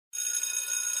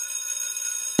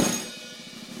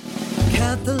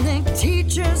Catholic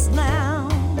Teachers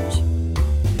Lounge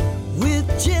with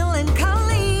Jill and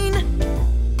Colleen.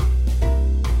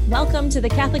 Welcome to the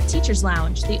Catholic Teachers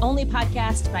Lounge, the only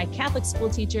podcast by Catholic school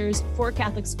teachers for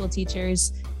Catholic school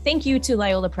teachers. Thank you to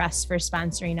Loyola Press for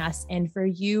sponsoring us and for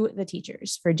you, the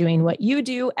teachers, for doing what you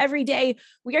do every day.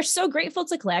 We are so grateful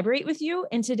to collaborate with you.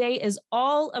 And today is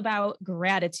all about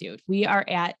gratitude. We are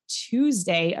at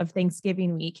Tuesday of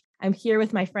Thanksgiving week. I'm here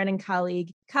with my friend and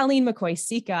colleague, Colleen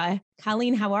McCoy-Sika.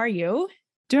 Colleen, how are you?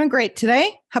 Doing great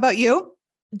today. How about you?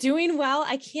 Doing well.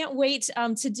 I can't wait.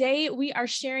 Today we are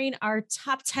sharing our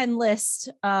top 10 list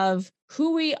of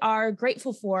who we are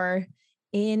grateful for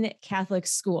in Catholic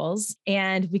schools.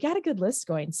 And we got a good list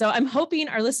going. So I'm hoping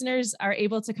our listeners are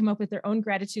able to come up with their own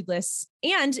gratitude lists.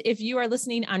 And if you are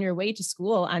listening on your way to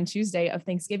school on Tuesday of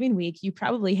Thanksgiving week, you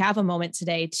probably have a moment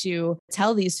today to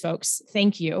tell these folks,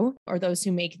 thank you, or those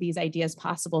who make these ideas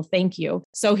possible, thank you.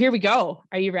 So here we go.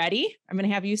 Are you ready? I'm going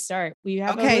to have you start. We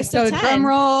have a list of 10. Drum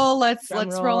roll. Let's Drum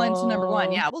roll into number one.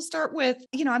 roll. Yeah, we'll start with,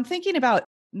 I'm thinking about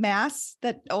Mass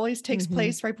that always takes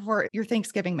place right before your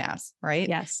Thanksgiving Mass, right?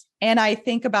 Yes. And I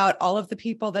think about all of the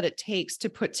people that it takes to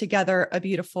put together a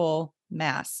beautiful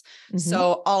Mass.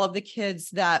 So all of the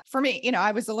kids that, for me,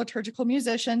 I was a liturgical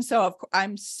musician. So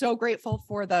I'm so grateful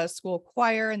for the school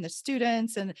choir and the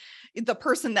students and the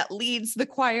person that leads the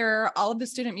choir, all of the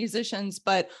student musicians,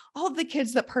 but all of the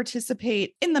kids that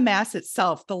participate in the Mass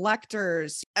itself, the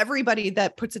lectors, everybody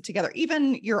that puts it together,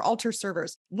 even your altar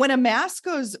servers. When a Mass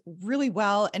goes really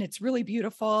well and it's really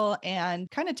beautiful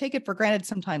and kind of take it for granted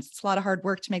sometimes, it's a lot of hard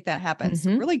work to make that happen.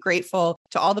 So really grateful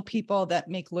to all the people that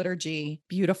make liturgy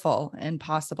beautiful and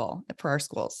possible for our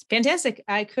schools. Fantastic.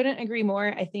 I couldn't agree more.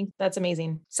 I think that's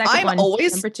amazing.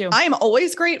 Number two. I'm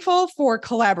always grateful for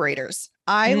collaborators.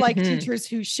 I like teachers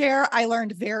who share. I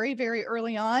learned very, very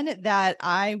early on that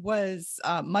I was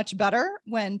much better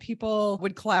when people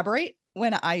would collaborate.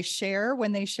 When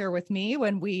they share with me,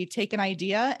 when we take an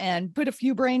idea and put a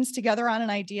few brains together on an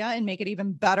idea and make it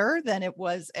even better than it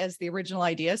was as the original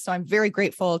idea. So I'm very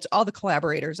grateful to all the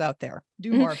collaborators out there.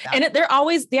 Do more of that. And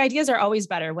the ideas are always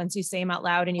better once you say them out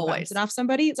loud and you bounce it off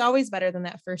somebody. It's always better than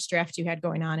that first draft you had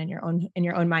going on in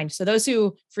your own mind. So those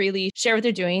who freely share what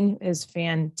they're doing is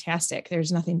fantastic.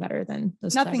 There's nothing better than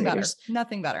those.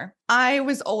 Nothing better. I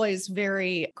was always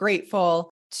very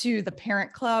grateful to the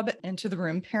parent club and to the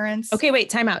room parents. Okay, wait,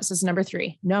 time out. So it's number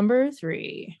three.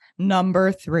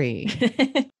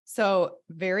 So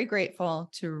very grateful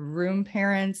to room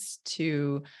parents,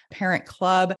 to parent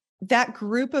club, that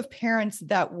group of parents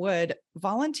that would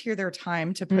volunteer their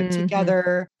time to put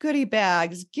together goodie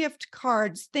bags, gift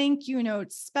cards, thank you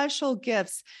notes, special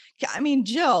gifts. I mean,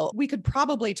 Jill, we could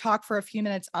probably talk for a few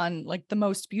minutes on like the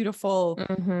most beautiful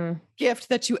gift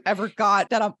that you ever got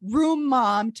that a room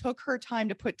mom took her time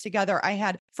to put together. I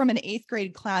had from an 8th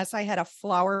grade class, I had a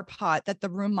flower pot that the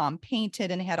room mom painted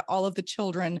and had all of the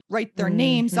children write their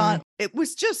names on. It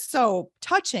was just so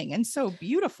touching and so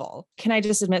beautiful. Can I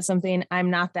just admit something?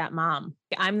 I'm not that mom.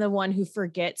 I'm the one who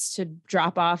forgets to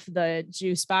drop off the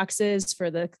juice boxes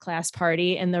for the class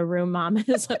party, and the room mom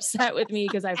is upset with me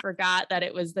because I forgot that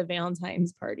it was the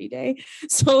Valentine's party day.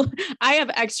 So I have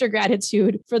extra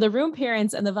gratitude for the room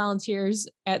parents and the volunteers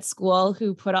at school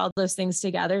who put all those things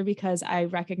together, because I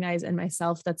recognize in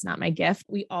myself that's not my gift.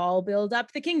 We all build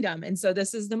up the kingdom. And so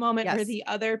this is the moment where the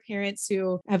other parents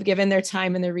who have given their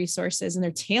time and their resources and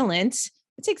their talent,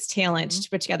 it takes talent to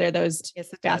put together those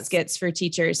baskets for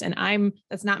teachers. And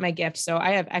that's not my gift. So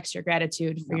I have extra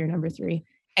gratitude for your number 3.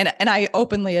 And I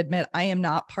openly admit I am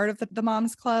not part of the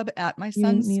Moms Club at my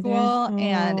son's school. Oh.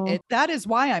 And that is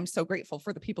why I'm so grateful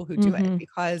for the people who do it,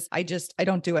 because I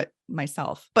don't do it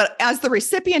myself. But as the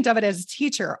recipient of it as a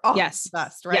teacher, it's the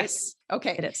best, right? Yes.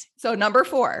 Okay. It is. So number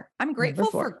 4, I'm grateful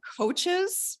for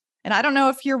coaches. And I don't know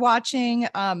if you're watching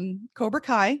Cobra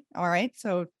Kai. All right.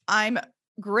 So I'm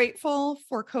grateful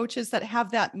for coaches that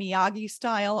have that Miyagi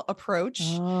style approach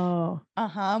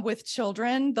with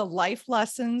children, the life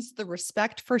lessons, the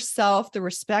respect for self, the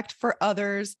respect for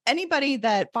others. Anybody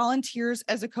that volunteers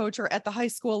as a coach or at the high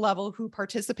school level who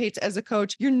participates as a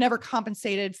coach, you're never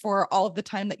compensated for all of the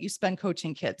time that you spend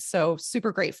coaching kids. So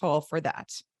super grateful for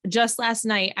that. Just last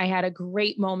night, I had a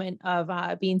great moment of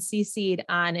being CC'd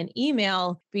on an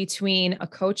email between a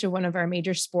coach of one of our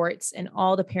major sports and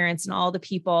all the parents and all the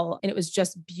people. And it was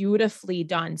just beautifully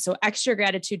done. So extra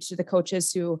gratitude to the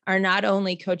coaches who are not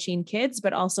only coaching kids,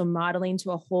 but also modeling to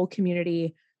a whole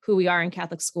community who we are in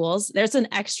Catholic schools. There's an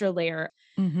extra layer.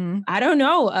 I don't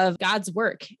know of God's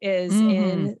work is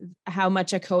in how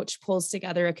much a coach pulls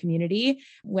together a community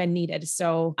when needed.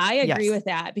 So I agree with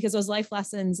that, because those life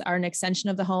lessons are an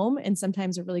extension of the home and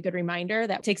sometimes a really good reminder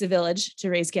that it takes a village to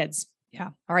raise kids. Yeah.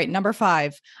 All right. Number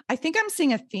 5. I think I'm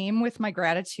seeing a theme with my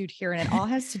gratitude here, and it all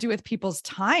has to do with people's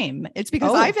time. It's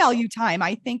because I value time.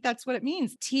 I think that's what it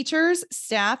means. Teachers,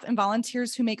 staff, and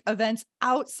volunteers who make events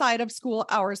outside of school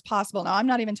hours possible. Now, I'm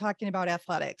not even talking about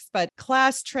athletics, but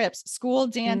class trips, school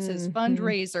dances,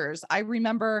 fundraisers. I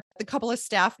remember a couple of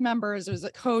staff members, there was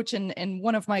a coach and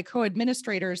one of my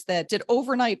co-administrators that did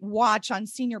overnight watch on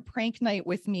senior prank night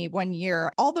with me one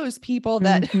year. All those people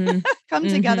that come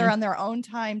together on their own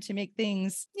time to make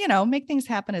things, make things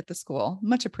happen at the school.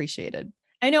 Much appreciated.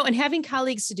 I know. And having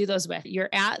colleagues to do those with, you're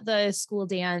at the school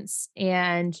dance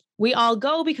and we all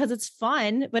go because it's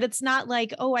fun, but it's not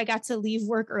like, oh, I got to leave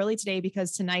work early today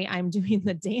because tonight I'm doing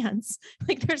the dance.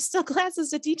 Like there's still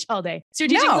classes to teach all day. So you're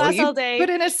teaching class all day.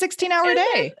 Put in a 16-hour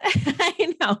day.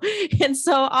 I know. And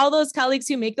so all those colleagues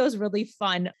who make those really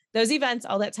fun, those events,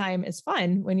 all that time is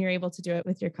fun when you're able to do it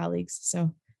with your colleagues.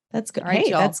 So that's good. All right,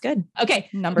 hey, that's good. Okay.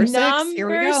 Number 6. Here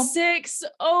we go. 6.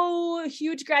 Oh,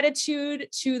 huge gratitude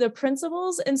to the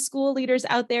principals and school leaders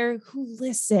out there who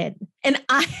listen. And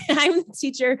I'm the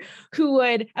teacher who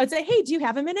I would say, hey, do you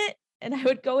have a minute? And I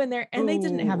would go in there and they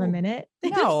didn't have a minute.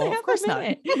 No, of course not.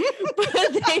 But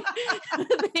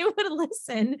they would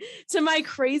listen to my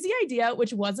crazy idea,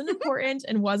 which wasn't important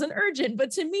and wasn't urgent,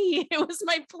 but to me, it was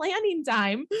my planning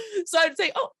time. So I'd say,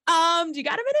 do you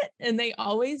got a minute? And they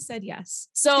always said yes.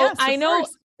 So yes, I know.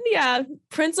 Course. Yeah.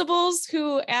 Principals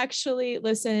who actually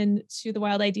listen to the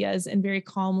wild ideas and very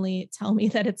calmly tell me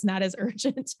that it's not as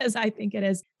urgent as I think it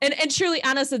is. And truly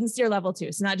on a sincere level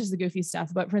too. So not just the goofy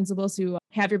stuff, but principals who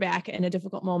have your back in a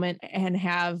difficult moment and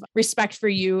have respect for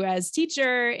you as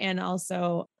teacher. And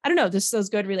also, I don't know, just those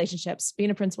good relationships.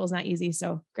 Being a principal is not easy.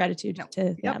 So gratitude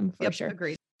to them for sure.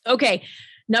 Agreed. Okay.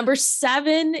 Number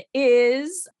 7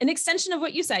 is an extension of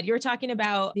what you said. You were talking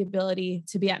about the ability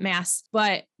to be at mass,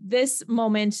 but this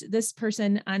moment, this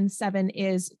person on 7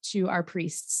 is to our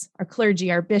priests, our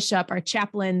clergy, our bishop, our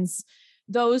chaplains,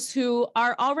 those who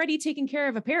are already taking care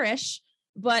of a parish,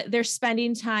 but they're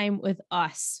spending time with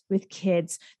us, with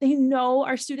kids. They know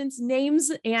our students'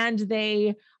 names and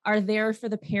they are there for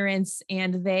the parents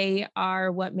and they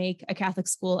are what make a Catholic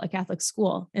school a Catholic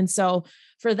school. And so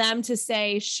for them to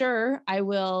say, sure, I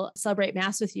will celebrate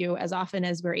mass with you as often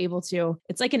as we're able to,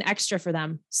 it's like an extra for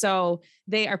them. So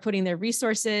they are putting their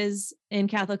resources in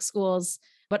Catholic schools,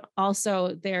 but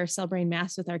also they're celebrating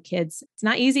mass with our kids. It's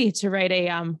not easy to write a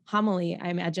homily, I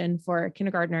imagine, for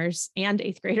kindergartners and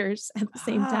 8th graders at the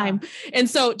same time. And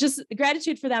so just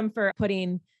gratitude for them for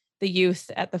putting the youth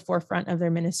at the forefront of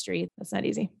their ministry. That's not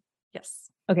easy.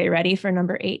 Yes. Okay. Ready for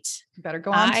number 8? You better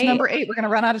go on to number 8. We're going to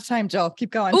run out of time, Jill.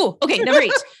 Keep going. Oh, okay. Number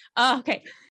 8. Okay.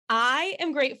 I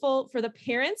am grateful for the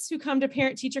parents who come to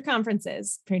parent-teacher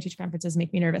conferences. Parent-teacher conferences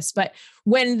make me nervous, but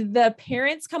when the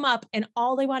parents come up and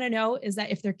all they want to know is that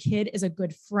if their kid is a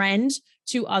good friend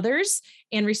to others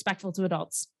and respectful to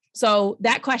adults. So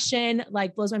that question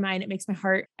blows my mind. It makes my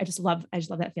heart. I just love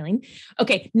that feeling.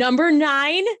 Okay. Number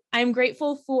 9, I'm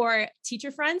grateful for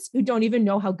teacher friends who don't even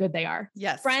know how good they are.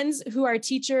 Yes. Friends who are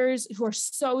teachers who are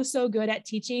so good at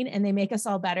teaching and they make us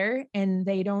all better. And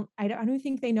I don't even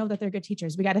think they know that they're good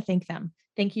teachers. We got to thank them.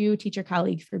 Thank you, teacher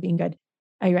colleague, for being good.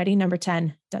 Are you ready? Number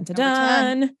 10. Dun, dun,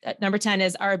 dun. Number 10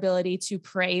 is our ability to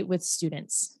pray with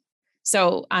students.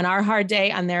 So on our hard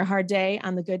day, on their hard day,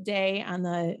 on the good day, on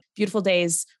the beautiful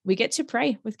days, we get to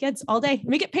pray with kids all day.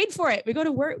 We get paid for it. We go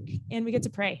to work and we get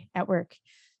to pray at work.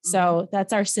 So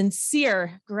that's our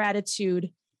sincere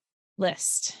gratitude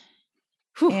list.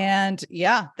 Whew. And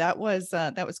yeah, that was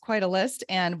quite a list,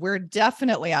 and we're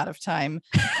definitely out of time.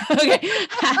 Okay.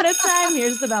 Out of time.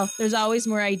 Here's the bell. There's always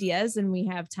more ideas and we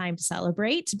have time to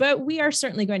celebrate, but we are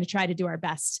certainly going to try to do our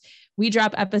best. We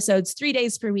drop episodes 3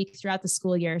 days per week throughout the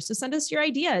school year. So send us your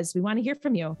ideas. We want to hear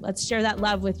from you. Let's share that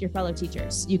love with your fellow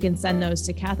teachers. You can send those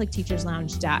to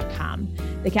CatholicTeachersLounge.com.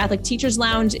 The Catholic Teachers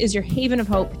Lounge is your haven of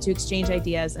hope to exchange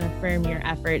ideas and affirm your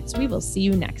efforts. We will see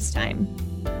you next time.